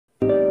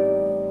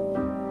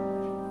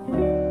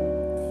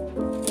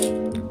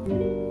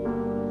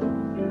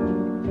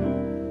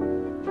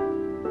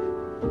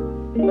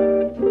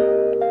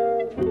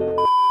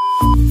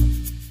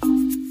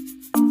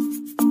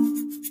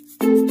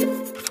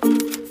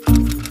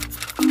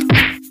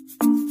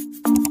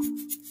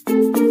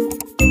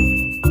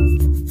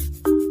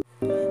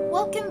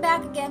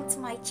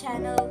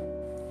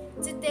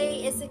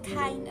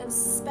kind of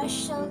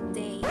special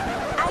day.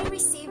 I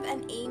received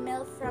an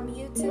email from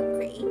YouTube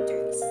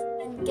creators,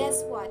 and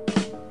guess what?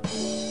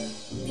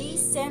 They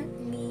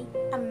sent me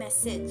a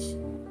message.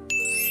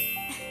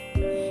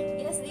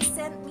 Yes, they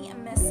sent me a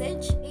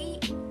message. They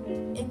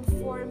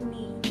informed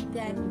me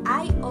that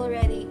I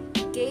already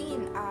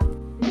gained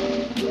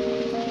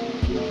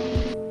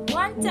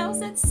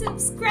 1,000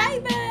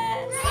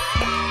 subscribers!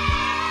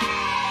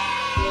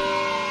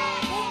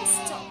 Thanks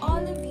to all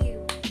of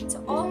you,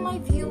 to all my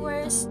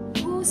viewers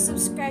who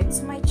subscribe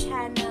to my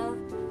channel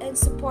and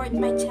support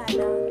my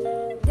channel.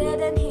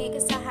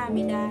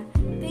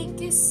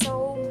 Thank you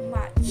so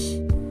much.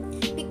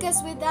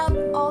 Because without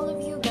all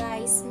of you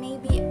guys,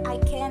 maybe I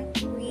can't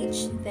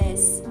reach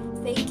this.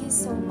 Thank you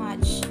so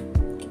much.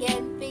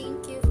 Again,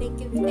 thank you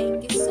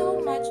so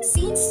much.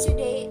 Since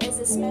today is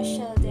a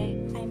special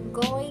day, I'm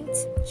going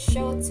to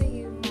show to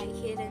you my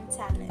hidden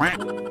talent.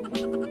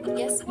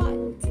 Guess what?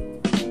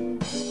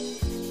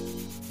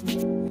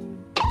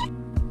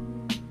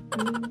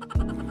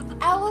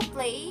 I will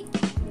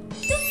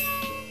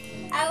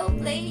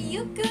play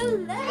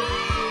ukulele.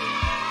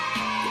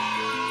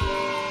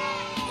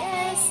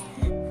 Yes,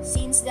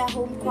 since the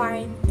home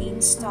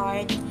quarantine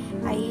started,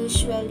 I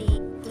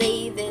usually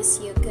play this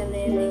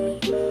ukulele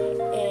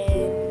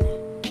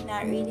and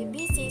not really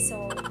busy,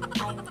 so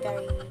I'm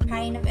very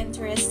kind of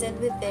interested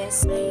with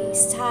this. I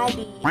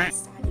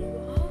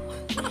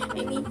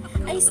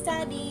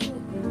study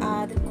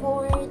the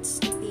chords,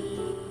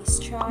 the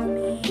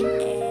strumming,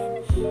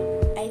 and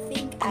I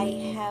think I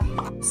have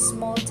a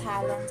small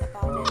talent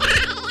about it.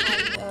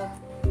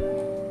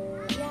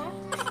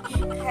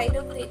 Kind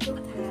of little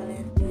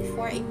talent.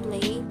 Before I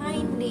play,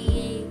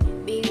 kindly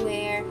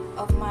beware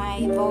of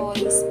my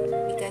voice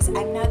because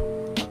I'm not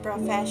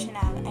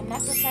professional. I'm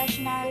not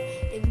professional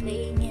in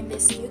playing in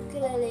this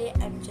ukulele.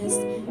 I'm just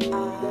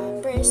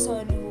a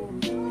person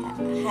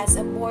who has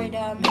a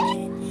boredom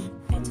and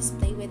I just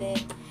play with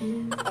it.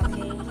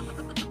 Okay.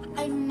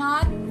 I'm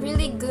not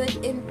really good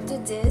into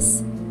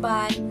this,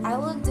 but I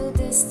will do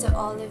this to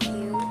all of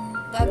you.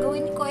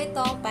 Gagawin ko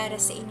ito para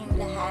sa inyong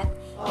lahat.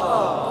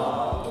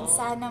 And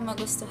sana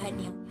magustuhan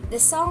niyo. The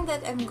song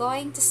that I'm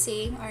going to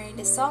sing or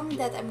the song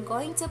that I'm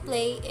going to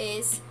play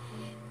is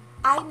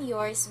I'm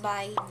Yours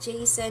by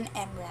Jason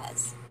and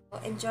Mraz.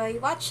 Enjoy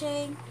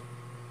watching!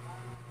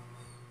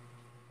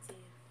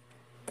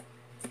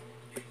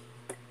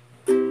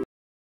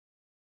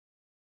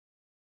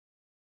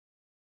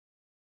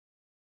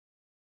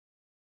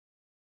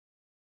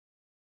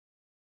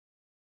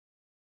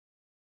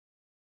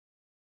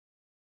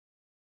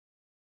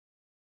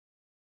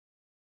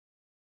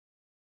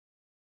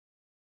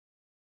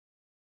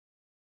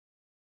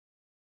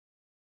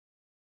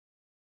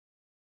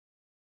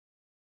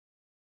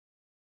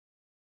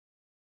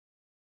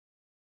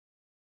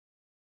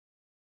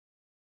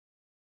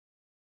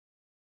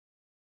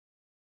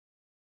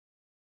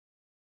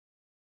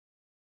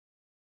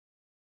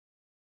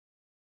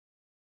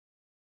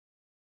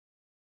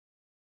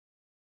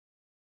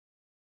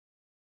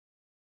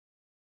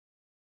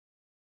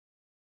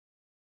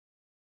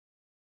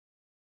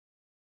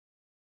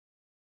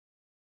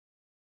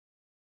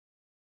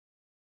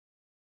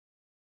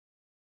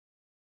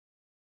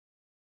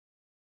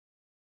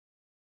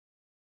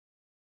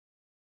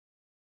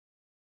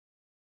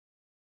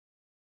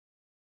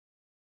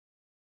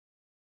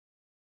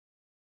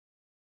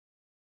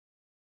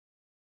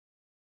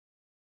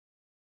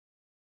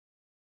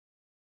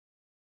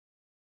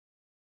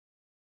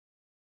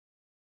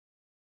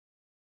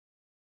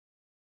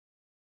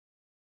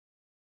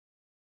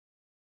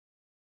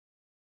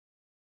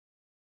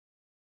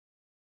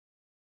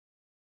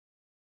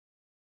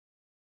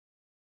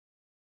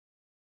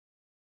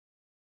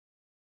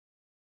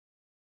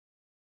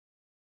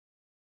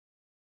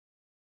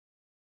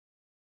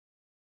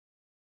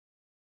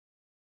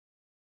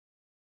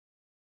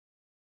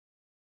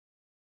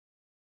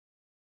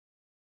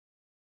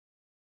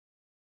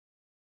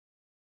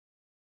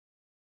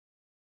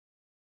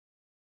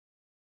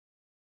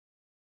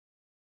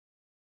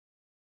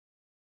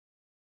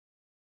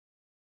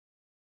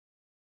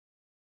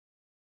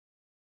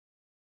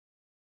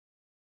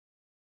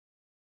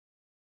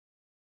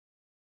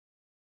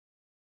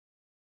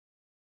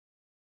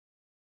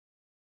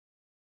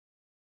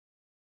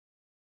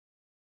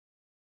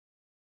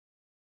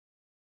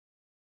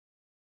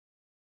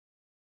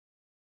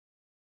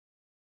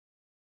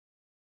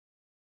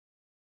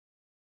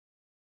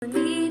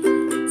 Need to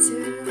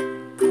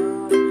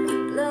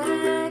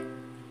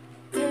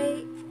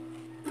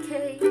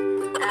complicate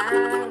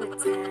our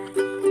time.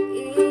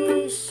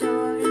 Is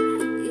sure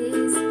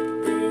is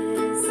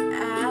this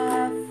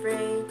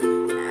afraid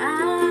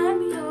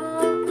I'm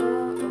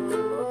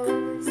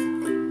yours.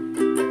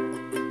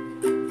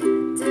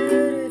 Do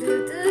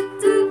do do do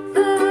do.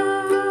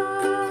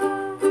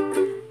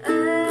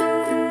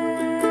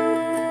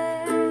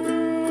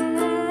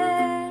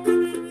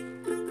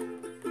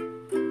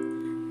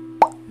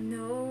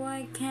 No,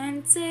 I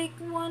can't take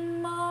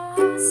one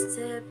more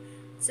step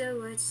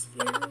towards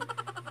you.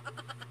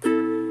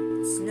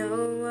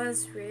 Snow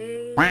was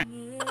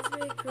raining,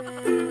 it's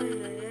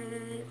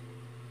secret.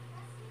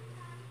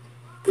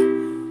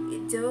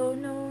 You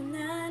don't know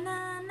na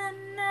na na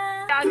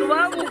na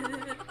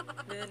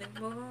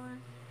anymore.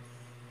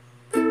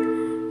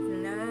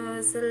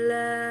 Knows the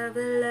love I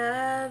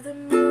love the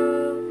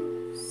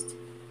most.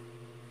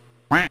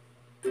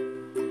 Who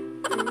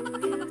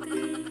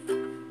you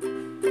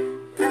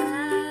think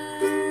I've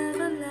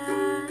a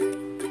lie?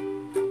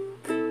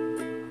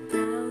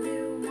 Now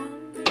you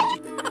want me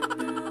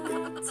one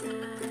more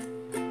time.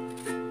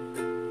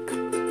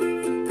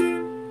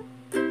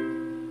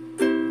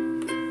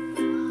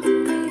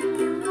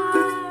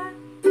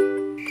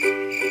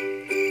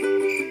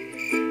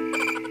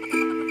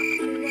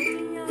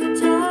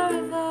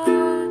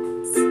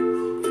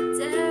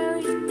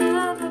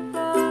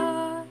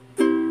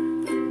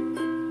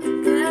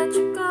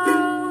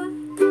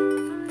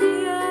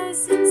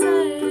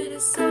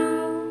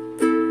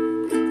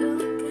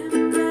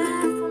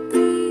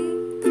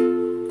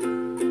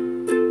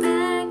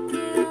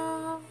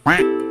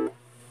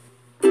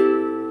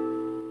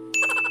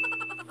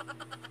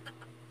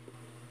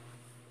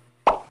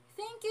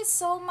 Thank you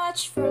so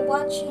much for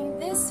watching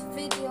this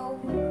video.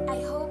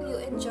 I hope you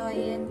enjoy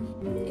it.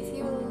 If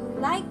you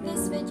like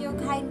this video,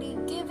 kindly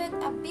give it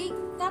a big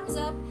thumbs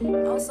up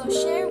and also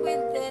share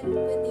with it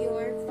with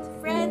your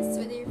friends,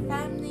 with your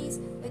families,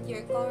 with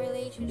your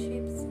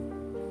co-relationships.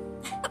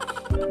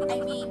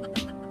 I mean,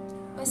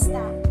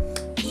 basta,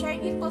 share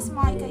niyo po sa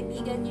mga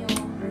kaibigan niyo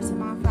or sa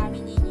mga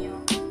family niyo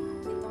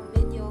itong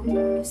video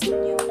kung gusto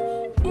niyo.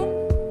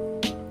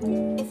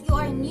 And if you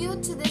are new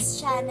to this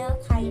channel,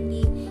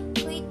 kindly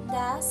click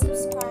the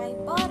subscribe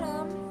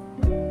button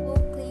o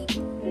click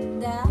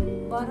the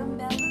bottom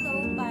bell below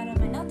para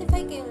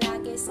ma-notify kayo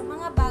lagi sa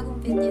mga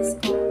bagong videos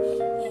ko.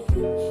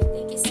 And